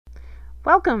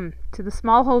Welcome to the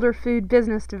Smallholder Food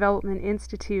Business Development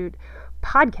Institute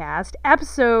podcast,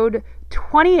 episode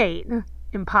 28,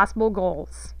 Impossible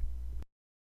Goals.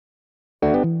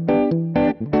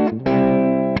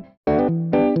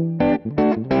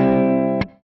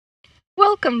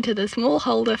 Welcome to the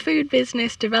Smallholder Food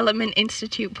Business Development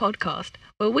Institute podcast,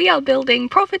 where we are building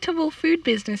profitable food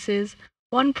businesses,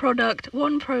 one product,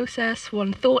 one process,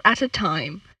 one thought at a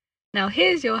time. Now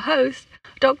here's your host,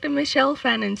 Dr. Michelle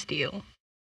Pfannenstiel.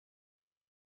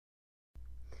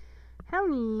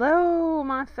 Hello,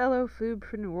 my fellow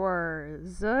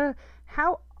foodpreneurs.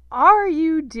 How are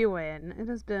you doing? It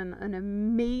has been an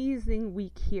amazing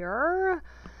week here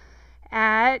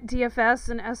at DFS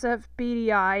and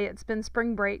SFBDI. It's been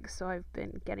spring break, so I've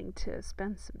been getting to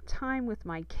spend some time with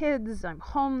my kids. I'm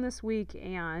home this week,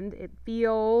 and it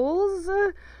feels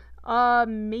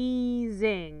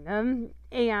amazing.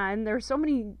 And there's so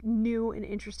many new and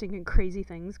interesting and crazy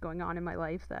things going on in my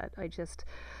life that I just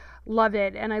love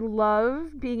it. And I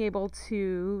love being able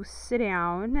to sit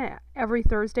down every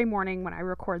Thursday morning when I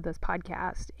record this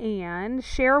podcast and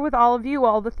share with all of you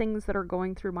all the things that are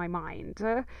going through my mind.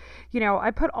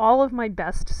 I put all of my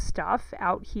best stuff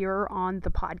out here on the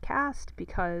podcast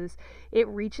because it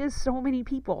reaches so many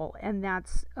people, and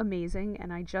that's amazing.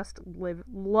 And I just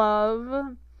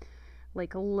love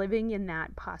living in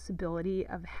that possibility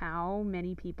of how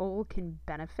many people can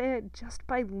benefit just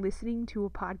by listening to a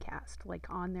podcast,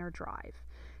 on their drive.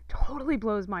 Totally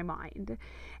blows my mind.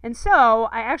 And so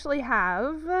I actually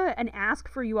have an ask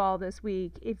for you all this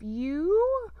week. If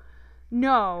you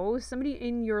know somebody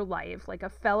in your life, like a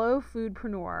fellow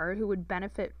foodpreneur who would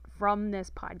benefit from this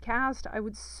podcast, I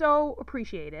would so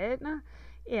appreciate it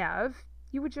if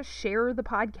you would just share the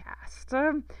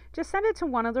podcast. Just send it to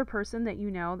one other person that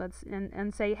you know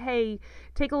and say, hey,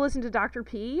 take a listen to Dr.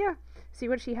 P, see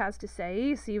what she has to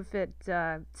say, see if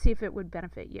it would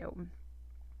benefit you.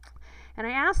 And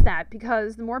I ask that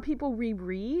because the more people we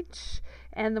reach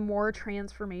and the more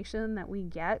transformation that we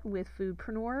get with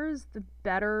foodpreneurs, the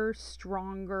better,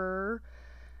 stronger,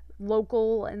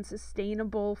 local and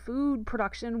sustainable food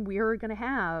production we're going to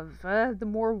have. The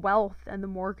more wealth and the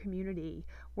more community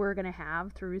we're going to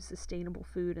have through sustainable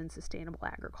food and sustainable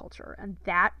agriculture. And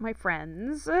that, my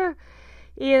friends,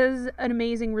 is an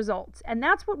amazing result. And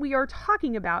that's what we are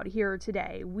talking about here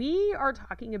today. We are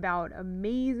talking about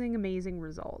amazing, amazing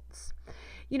results.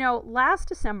 Last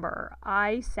December,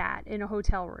 I sat in a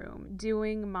hotel room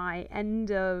doing my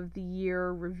end of the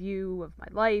year review of my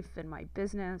life and my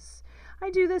business. I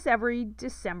do this every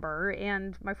December,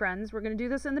 and my friends, we're going to do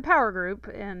this in the Power Group,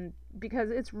 and because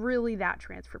it's really that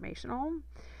transformational.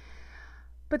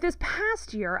 But this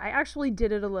past year, I actually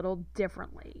did it a little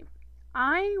differently.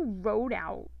 I wrote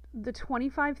out the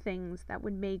 25 things that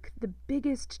would make the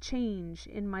biggest change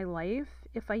in my life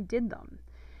if I did them.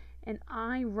 And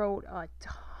I wrote a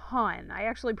ton. I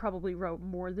actually probably wrote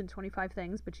more than 25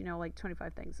 things, but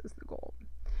 25 things is the goal.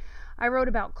 I wrote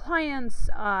about clients,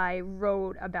 I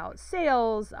wrote about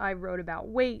sales, I wrote about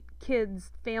weight,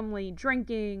 kids, family,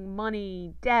 drinking,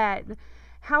 money, debt,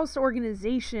 house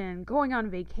organization, going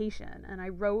on vacation. And I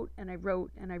wrote and I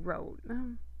wrote and I wrote.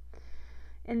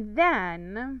 And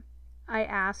then I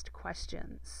asked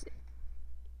questions.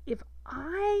 If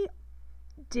I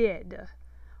did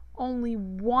only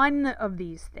one of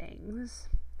these things,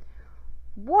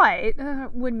 what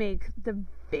would make the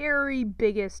very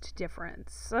biggest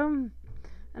difference? And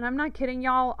I'm not kidding,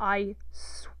 y'all. I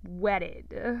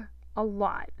sweated a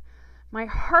lot. My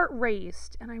heart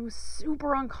raced and I was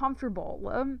super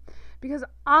uncomfortable because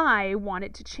I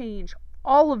wanted to change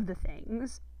all of the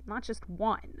things, not just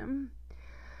one.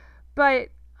 But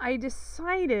I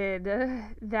decided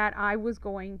that I was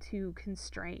going to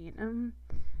constrain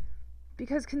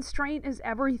because constraint is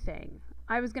everything.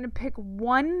 I was going to pick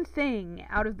one thing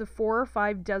out of the 4 or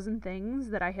 5 dozen things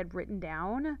that I had written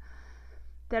down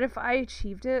that if I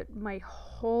achieved it, my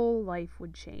whole life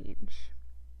would change.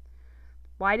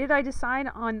 Why did I decide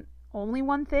on only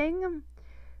one thing?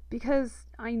 Because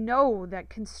I know that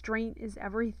constraint is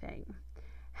everything.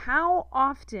 How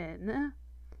often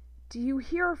do you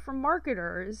hear from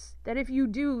marketers that if you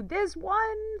do this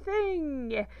one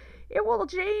thing, it will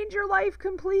change your life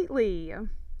completely?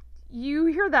 You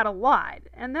hear that a lot,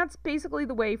 and that's basically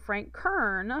the way Frank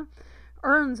Kern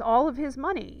earns all of his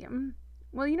money.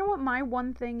 Well, you know what my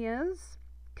one thing is?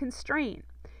 Constraint.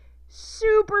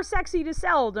 Super sexy to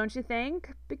sell, don't you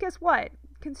think? But guess what?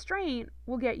 Constraint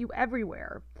will get you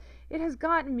everywhere. It has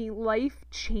gotten me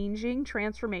life-changing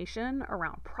transformation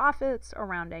around profits,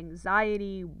 around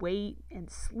anxiety, weight, and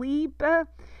sleep,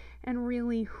 and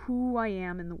really who I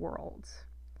am in the world.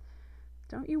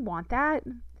 Don't you want that?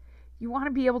 You want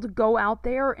to be able to go out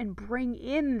there and bring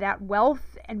in that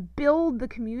wealth and build the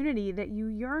community that you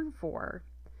yearn for.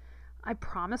 I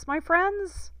promise, my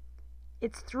friends,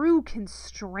 it's through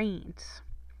constraint.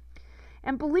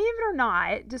 And believe it or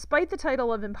not, despite the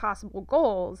title of Impossible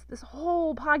Goals, this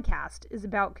whole podcast is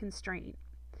about constraint.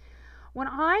 When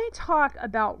I talk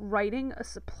about writing a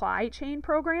supply chain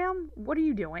program, what are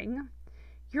you doing?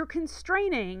 You're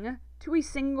constraining to a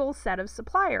single set of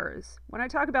suppliers. When I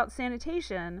talk about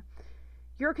sanitation,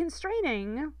 you're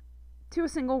constraining to a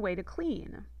single way to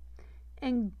clean.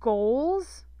 And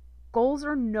goals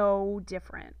are no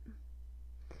different.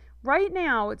 Right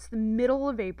now, it's the middle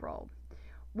of April.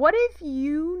 What if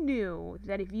you knew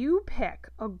that if you pick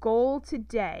a goal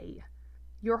today,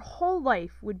 your whole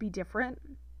life would be different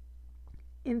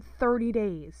in 30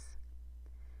 days?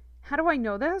 How do I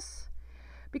know this?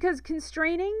 Because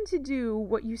constraining to do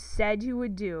what you said you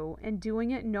would do and doing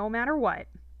it no matter what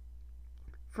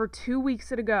for 2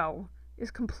 weeks at a go is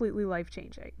completely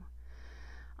life-changing.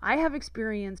 I have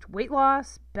experienced weight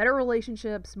loss, better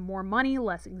relationships, more money,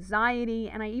 less anxiety,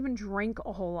 and I even drink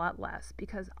a whole lot less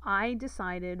because I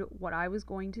decided what I was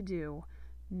going to do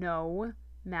no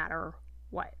matter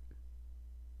what.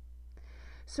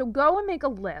 So go and make a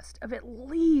list of at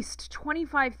least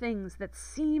 25 things that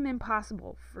seem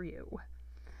impossible for you.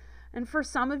 And for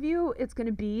some of you, it's going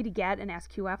to be to get an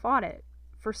SQF audit.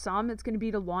 For some, it's going to be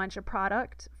to launch a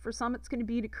product. For some, it's going to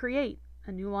be to create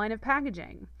a new line of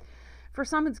packaging. For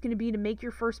some, it's going to be to make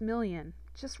your first million.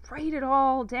 Just write it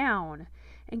all down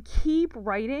and keep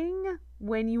writing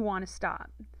when you want to stop.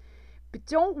 But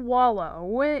don't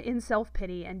wallow in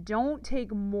self-pity and don't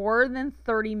take more than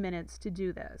 30 minutes to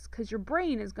do this because your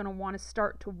brain is going to want to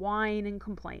start to whine and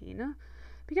complain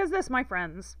because this, my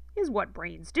friends, is what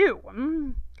brains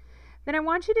do. Then I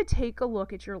want you to take a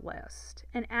look at your list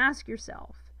and ask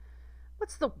yourself,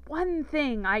 what's the one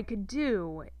thing I could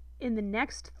do in the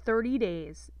next 30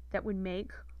 days that would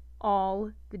make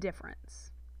all the difference?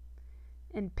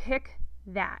 And pick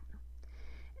that.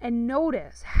 And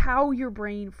notice how your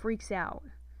brain freaks out.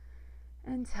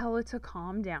 And tell it to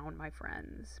calm down, my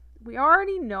friends. We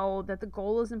already know that the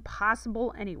goal is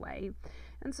impossible anyway,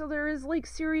 and so there is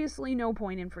seriously no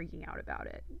point in freaking out about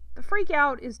it. The freak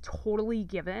out is totally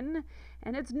given,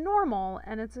 and it's normal,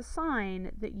 and it's a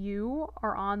sign that you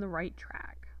are on the right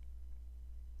track.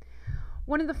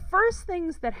 One of the first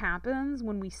things that happens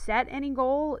when we set any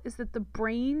goal is that the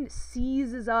brain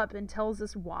seizes up and tells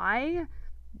us why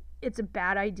it's a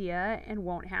bad idea and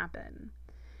won't happen.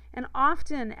 And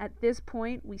often at this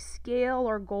point, we scale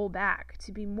our goal back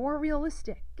to be more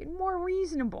realistic and more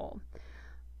reasonable,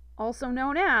 also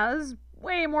known as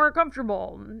way more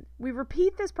comfortable. We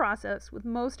repeat this process with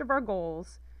most of our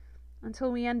goals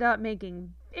until we end up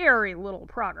making very little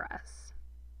progress.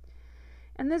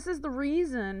 And this is the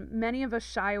reason many of us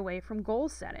shy away from goal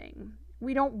setting.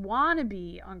 We don't want to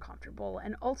be uncomfortable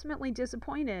and ultimately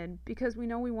disappointed because we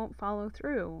know we won't follow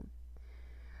through.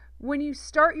 When you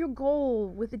start your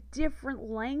goal with a different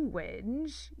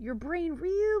language, your brain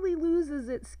really loses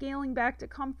its scaling back to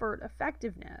comfort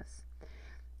effectiveness.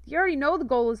 You already know the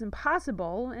goal is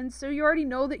impossible, and so you already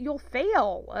know that you'll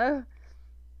fail.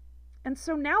 And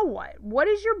so now what? What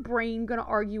is your brain going to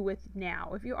argue with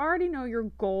now? If you already know your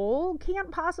goal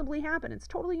can't possibly happen, it's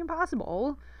totally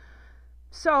impossible.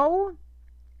 So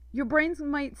your brains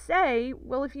might say,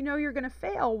 well, if you know you're going to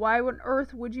fail, why on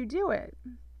earth would you do it?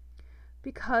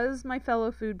 Because, my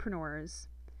fellow foodpreneurs,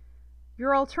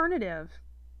 your alternative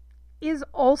is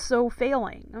also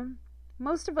failing.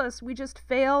 Most of us, we just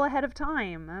fail ahead of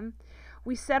time.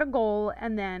 We set a goal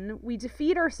and then we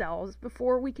defeat ourselves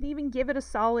before we can even give it a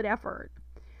solid effort.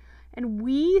 And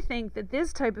we think that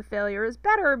this type of failure is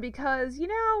better because,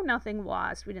 nothing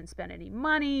lost. We didn't spend any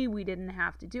money. We didn't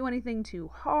have to do anything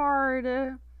too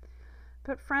hard.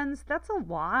 But friends, that's a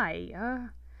lie.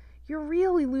 You're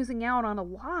really losing out on a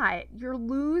lot. You're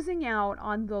losing out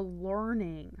on the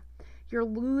learning. You're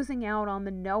losing out on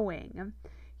the knowing.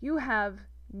 You have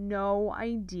no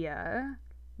idea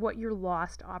what your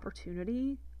lost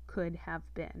opportunity could have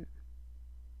been.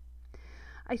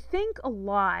 I think a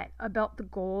lot about the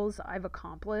goals I've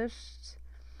accomplished.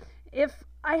 If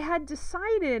I had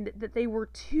decided that they were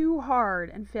too hard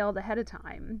and failed ahead of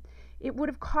time, it would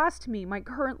have cost me my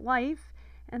current life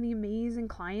and the amazing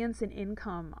clients and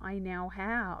income I now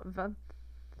have.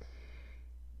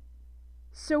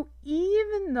 So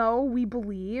even though we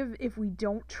believe if we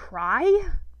don't try,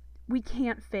 we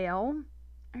can't fail,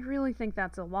 I really think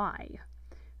that's a lie.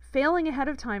 Failing ahead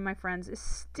of time, my friends, is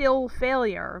still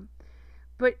failure,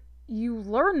 but you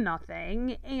learn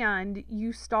nothing and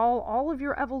you stall all of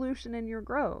your evolution and your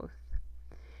growth.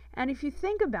 And if you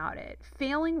think about it,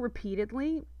 failing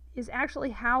repeatedly is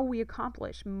actually how we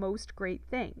accomplish most great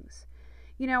things.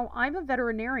 You know, I'm a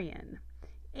veterinarian,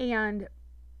 and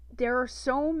there are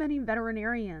so many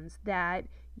veterinarians that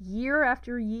year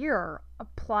after year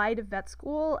apply to vet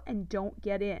school and don't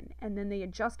get in, and then they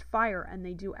adjust fire and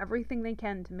they do everything they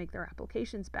can to make their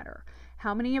applications better.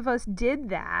 How many of us did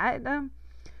that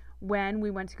when we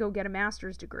went to go get a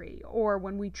master's degree, or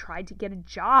when we tried to get a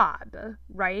job,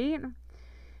 right?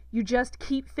 You just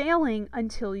keep failing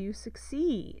until you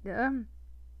succeed.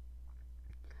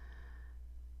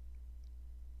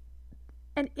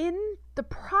 And in the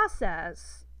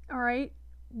process, all right,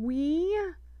 we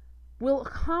will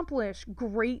accomplish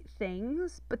great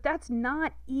things, but that's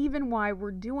not even why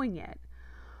we're doing it.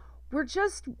 We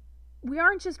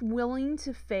aren't just willing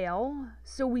to fail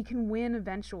so we can win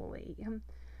eventually.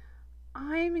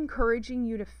 I'm encouraging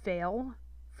you to fail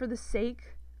for the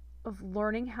sake of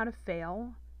learning how to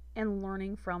fail and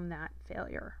learning from that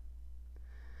failure.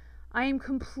 I am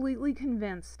completely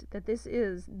convinced that this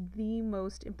is the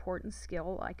most important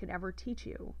skill I could ever teach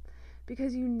you,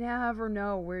 because you never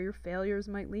know where your failures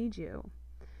might lead you.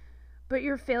 But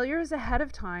your failures ahead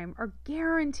of time are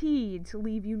guaranteed to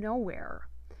leave you nowhere.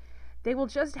 They will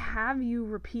just have you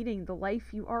repeating the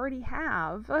life you already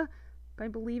have by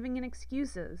believing in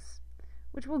excuses,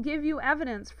 which will give you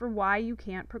evidence for why you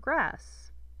can't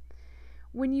progress.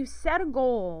 When you set a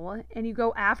goal and you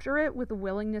go after it with a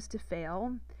willingness to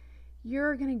fail,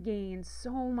 you're going to gain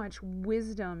so much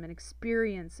wisdom and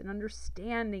experience and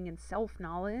understanding and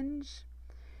self-knowledge.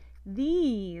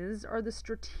 These are the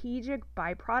strategic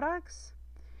byproducts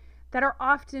that are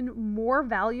often more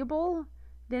valuable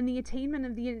than the attainment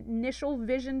of the initial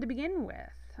vision to begin with.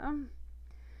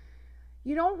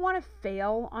 You don't want to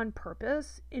fail on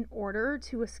purpose in order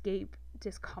to escape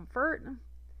discomfort.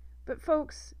 But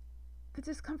folks, the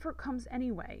discomfort comes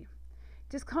anyway.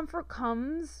 Discomfort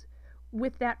comes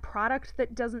with that product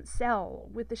that doesn't sell,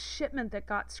 with the shipment that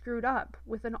got screwed up,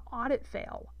 with an audit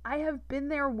fail. I have been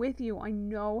there with you. I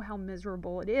know how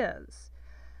miserable it is.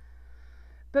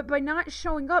 But by not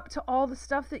showing up to all the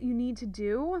stuff that you need to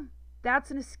do,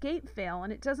 that's an escape fail,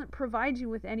 and it doesn't provide you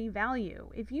with any value.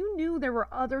 If you knew there were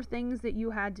other things that you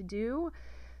had to do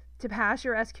to pass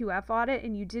your SQF audit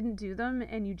and you didn't do them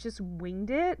and you just winged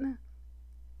it,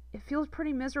 it feels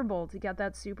pretty miserable to get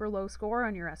that super low score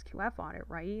on your SQF audit,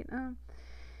 right?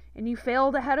 And you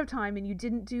failed ahead of time and you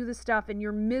didn't do the stuff and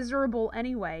you're miserable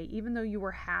anyway, even though you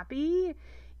were happy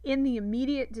in the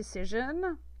immediate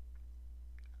decision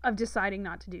of deciding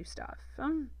not to do stuff.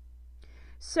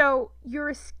 So your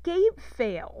escape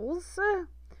fails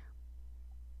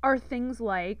are things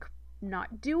like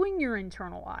not doing your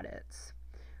internal audits,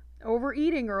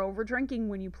 overeating or overdrinking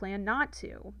when you plan not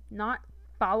to, not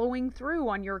following through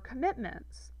on your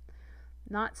commitments,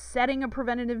 not setting a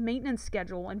preventative maintenance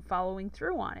schedule and following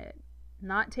through on it,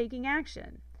 not taking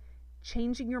action,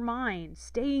 changing your mind,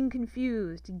 staying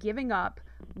confused, giving up,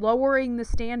 lowering the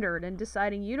standard and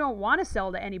deciding you don't want to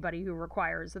sell to anybody who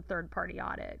requires a third-party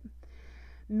audit,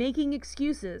 making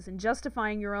excuses and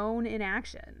justifying your own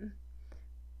inaction,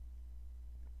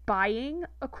 buying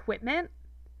equipment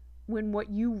when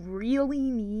what you really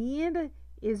need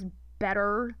is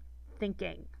better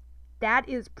thinking. That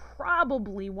is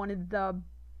probably one of the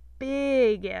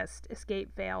biggest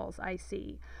escape fails I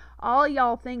see. All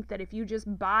y'all think that if you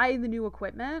just buy the new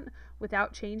equipment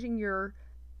without changing your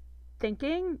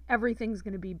thinking, everything's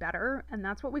going to be better. And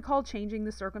that's what we call changing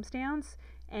the circumstance.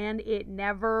 And it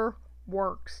never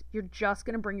works. You're just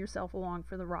going to bring yourself along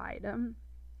for the ride.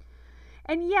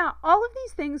 And yeah, all of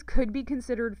these things could be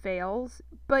considered fails,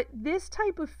 but this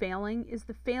type of failing is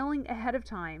the failing ahead of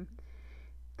time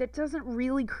that doesn't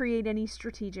really create any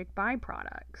strategic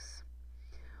byproducts.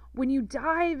 When you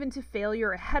dive into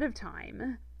failure ahead of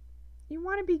time, you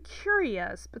want to be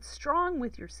curious but strong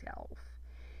with yourself.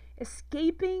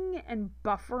 Escaping and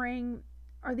buffering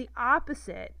are the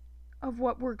opposite of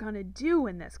what we're going to do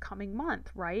in this coming month,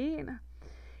 right?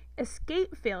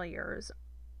 Escape failures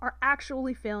are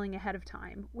actually failing ahead of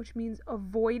time, which means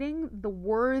avoiding the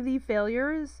worthy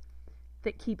failures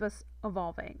that keep us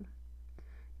evolving.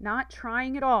 Not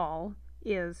trying at all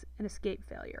is an escape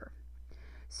failure.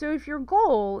 So if your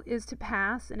goal is to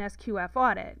pass an SQF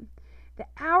audit, the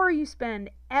hour you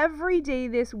spend every day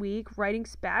this week writing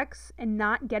specs and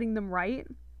not getting them right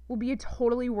will be a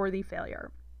totally worthy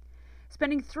failure.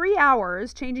 Spending 3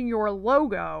 hours changing your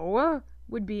logo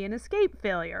would be an escape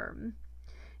failure.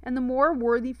 And the more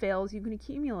worthy fails you can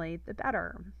accumulate, the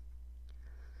better.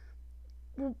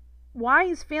 Well, why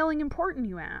is failing important,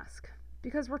 you ask?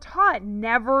 Because we're taught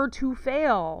never to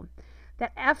fail,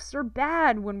 that F's are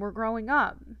bad when we're growing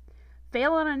up.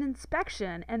 fail on an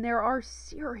inspection, and there are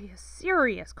serious,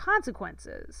 serious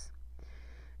consequences.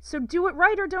 So do it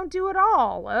right or don't do it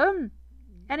all.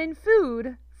 And in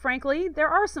food, frankly, there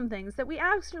are some things that we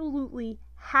absolutely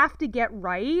have to get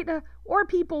right or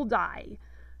people die.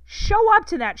 Show up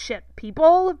to that shit,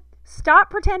 people. Stop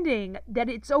pretending that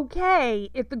it's okay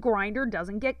if the grinder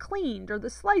doesn't get cleaned or the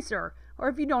slicer or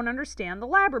if you don't understand the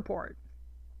lab report.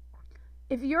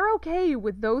 If you're okay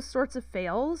with those sorts of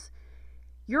fails,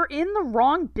 you're in the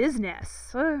wrong business.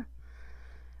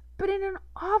 But in an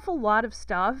awful lot of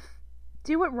stuff,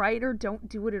 do it right or don't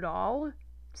do it at all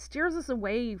steers us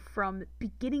away from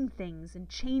beginning things and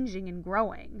changing and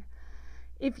growing.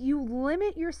 If you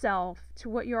limit yourself to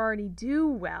what you already do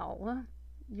well,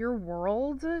 your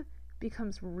world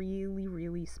becomes really,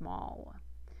 really small.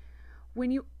 When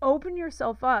you open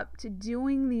yourself up to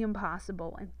doing the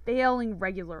impossible and failing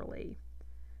regularly,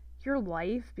 your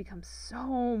life becomes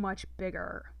so much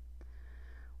bigger.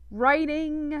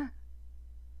 Writing,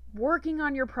 working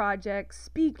on your projects,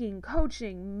 speaking,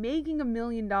 coaching, making $1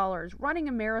 million, running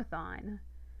a marathon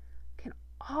can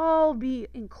all be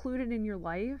included in your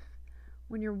life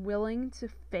when you're willing to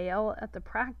fail at the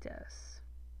practice.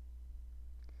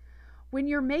 When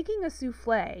you're making a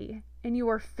souffle and you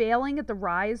are failing at the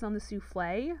rise on the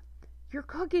souffle, you're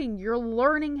cooking, you're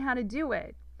learning how to do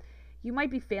it. You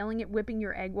might be failing at whipping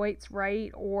your egg whites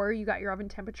right, or you got your oven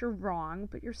temperature wrong,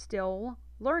 but you're still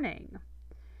learning.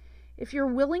 If you're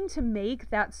willing to make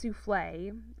that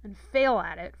souffle and fail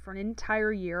at it for an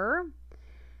entire year,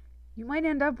 you might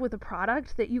end up with a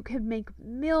product that you could make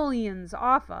millions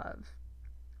off of.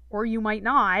 Or you might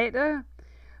not.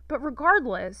 But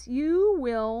regardless, you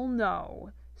will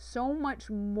know so much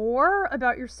more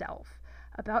about yourself,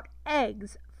 about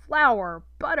eggs, flour,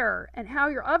 butter, and how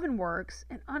your oven works,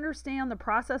 and understand the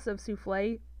process of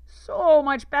souffle so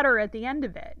much better at the end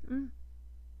of it.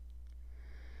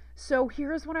 So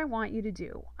here's what I want you to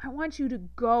do. I want you to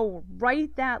go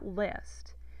write that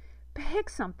list. Pick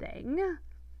something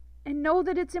and know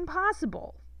that it's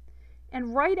impossible.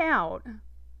 And write out,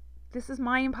 this is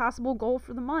my impossible goal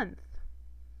for the month.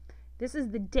 This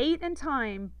is the date and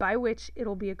time by which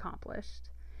it'll be accomplished.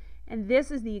 And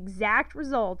this is the exact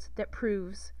result that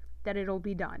proves that it'll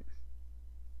be done.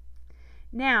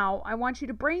 Now, I want you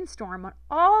to brainstorm on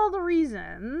all the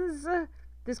reasons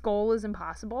this goal is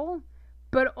impossible,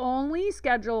 but only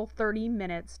schedule 30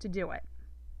 minutes to do it.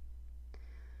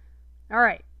 All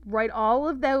right, write all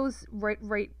of those,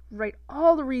 write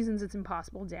all the reasons it's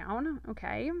impossible down,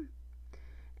 okay?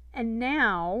 And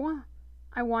now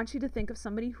I want you to think of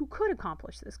somebody who could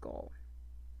accomplish this goal.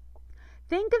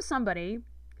 Think of somebody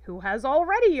who has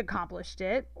already accomplished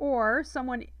it, or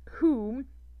someone who,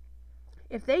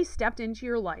 if they stepped into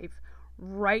your life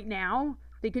right now,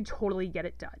 they could totally get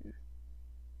it done.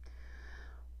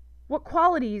 What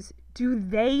qualities do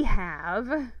they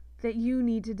have that you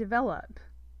need to develop?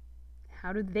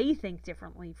 How do they think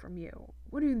differently from you?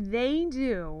 What do they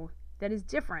do that is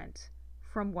different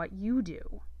from what you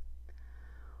do?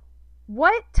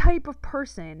 What type of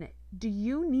person do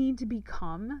you need to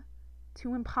become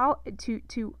to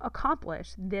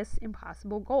accomplish this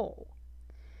impossible goal?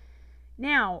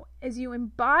 Now, as you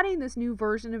embody this new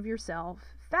version of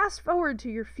yourself, fast forward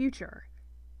to your future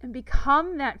and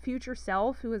become that future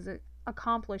self who has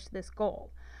accomplished this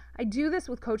goal. I do this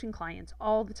with coaching clients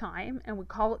all the time, and we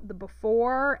call it the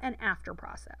before and after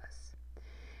process.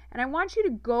 And I want you to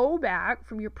go back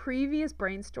from your previous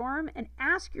brainstorm and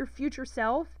ask your future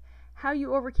self how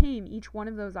you overcame each one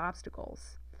of those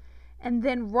obstacles. And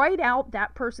then write out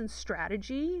that person's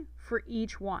strategy for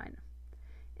each one.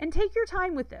 And take your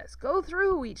time with this. Go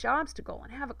through each obstacle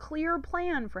and have a clear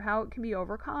plan for how it can be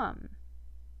overcome.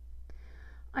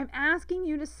 I'm asking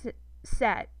you to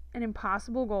set an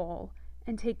impossible goal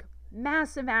and take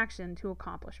massive action to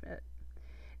accomplish it.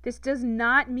 This does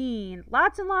not mean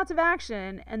lots and lots of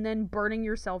action and then burning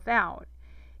yourself out.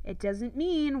 It doesn't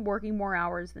mean working more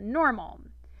hours than normal,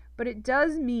 but it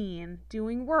does mean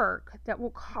doing work that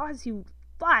will cause you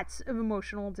lots of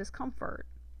emotional discomfort.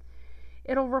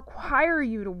 It'll require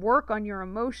you to work on your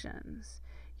emotions.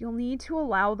 You'll need to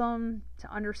allow them,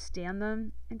 to understand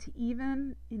them, and to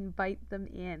even invite them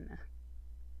in.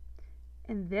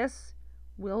 And this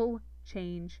will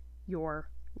change your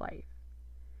life.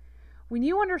 When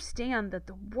you understand that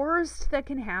the worst that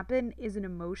can happen is an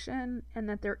emotion, and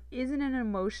that there isn't an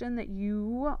emotion that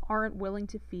you aren't willing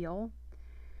to feel,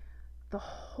 the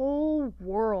whole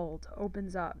world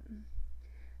opens up.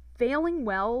 Failing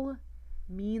well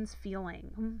means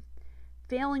feeling.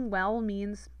 Failing well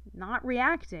means not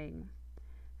reacting.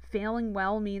 Failing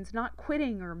well means not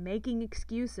quitting or making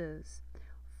excuses.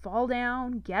 Fall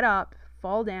down, get up,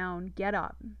 fall down, get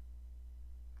up.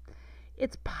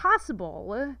 It's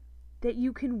possible that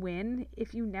you can win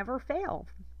if you never fail.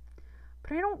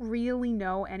 But I don't really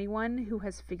know anyone who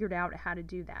has figured out how to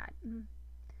do that.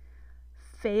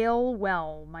 Fail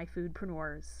well, my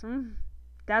foodpreneurs.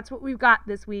 That's what we've got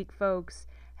this week, folks.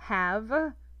 Have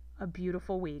a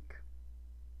beautiful week.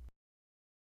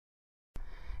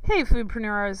 Hey,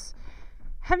 foodpreneurs.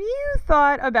 Have you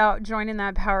thought about joining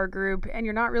that power group and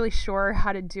you're not really sure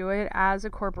how to do it as a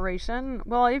corporation?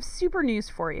 Well, I have super news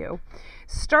for you.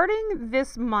 Starting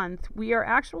this month, we are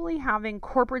actually having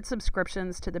corporate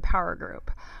subscriptions to the power group,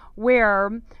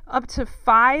 where up to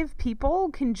 5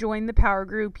 people can join the power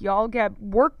group. Y'all get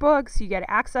workbooks, you get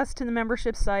access to the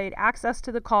membership site, access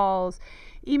to the calls,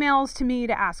 emails to me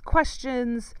to ask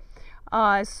questions,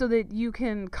 so that you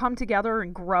can come together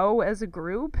and grow as a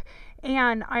group.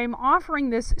 And I'm offering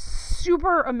this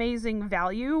super amazing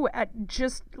value at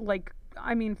just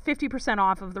 50%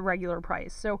 off of the regular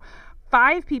price. So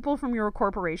 5 people from your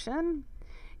corporation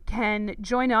can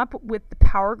join up with the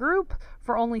power group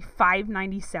for only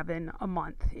 $5.97 a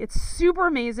month. It's super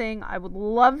amazing. I would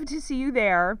love to see you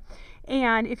there.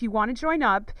 And if you want to join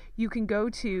up, you can go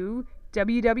to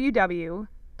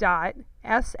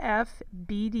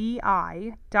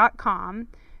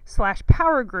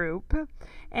www.sfbdi.com/power group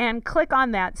and click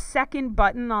on that second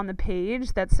button on the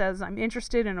page that says I'm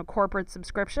interested in a corporate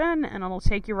subscription, and it'll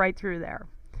take you right through there.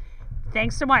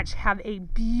 Thanks so much. Have a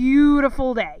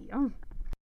beautiful day.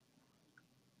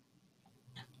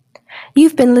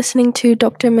 You've been listening to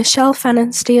Dr. Michelle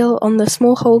Pfannenstiel on the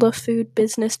Smallholder Food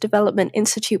Business Development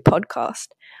Institute podcast.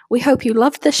 We hope you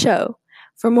loved the show.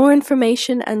 For more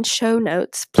information and show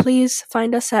notes, please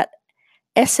find us at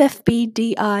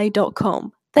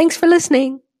sfbdi.com. Thanks for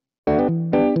listening.